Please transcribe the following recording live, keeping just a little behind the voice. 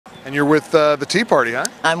And you're with the Tea Party, huh?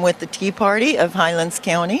 I'm with the Tea Party of Highlands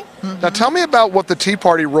County. Now tell me about what the Tea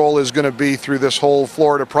Party role is going to be through this whole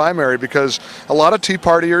Florida primary, because a lot of Tea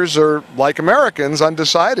Partiers are, like Americans,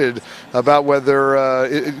 undecided about whether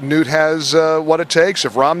Newt has what it takes,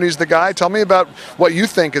 if Romney's the guy. Tell me about what you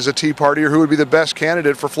think as a Tea Partier who would be the best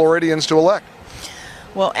candidate for Floridians to elect.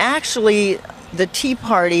 Well, actually, the Tea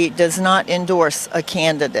Party does not endorse a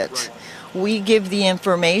candidate. We give the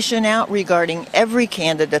information out regarding every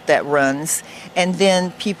candidate that runs, and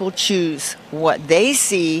then people choose what they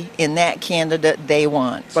see in that candidate they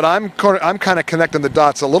want. But I'm kind of connecting the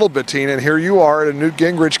dots a little bit, Tina, and here you are at a Newt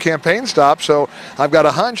Gingrich campaign stop, so I've got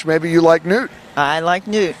a hunch maybe you like Newt. I like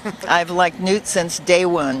Newt. I've liked Newt since day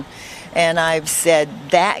one. And I've said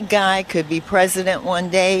that guy could be president one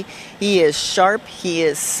day. He is sharp, he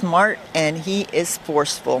is smart, and he is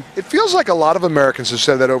forceful. It feels like a lot of Americans have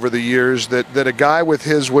said that over the years, that a guy with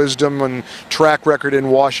his wisdom and track record in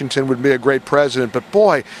Washington would be a great president. But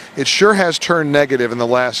boy, it sure has turned negative in the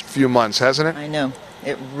last few months, hasn't it? I know.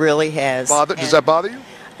 It really has. Does that bother you?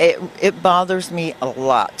 It bothers me a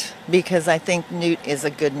lot because I think Newt is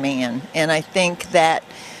a good man. And I think that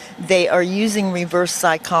they are using reverse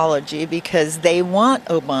psychology because they want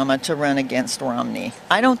Obama to run against Romney.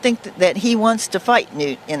 I don't think that he wants to fight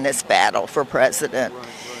Newt in this battle for president.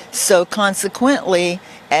 So consequently,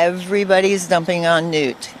 everybody's dumping on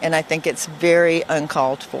Newt, and I think it's very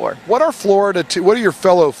uncalled for. What are your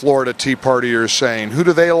fellow Florida Tea Partiers saying? Who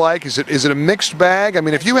do they like? Is it a mixed bag? I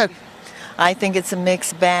mean, if you had... I think it's a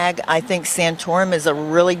mixed bag. I think Santorum is a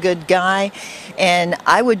really good guy, and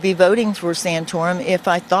I would be voting for Santorum if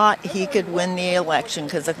I thought he could win the election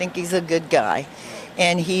because I think he's a good guy.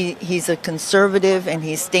 And he's a conservative, and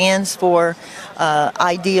he stands for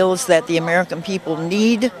ideals that the American people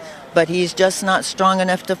need, but he's just not strong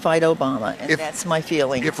enough to fight Obama, and that's my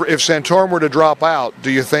feeling. If Santorum were to drop out, do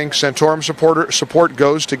you think Santorum support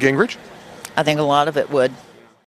goes to Gingrich? I think a lot of it would.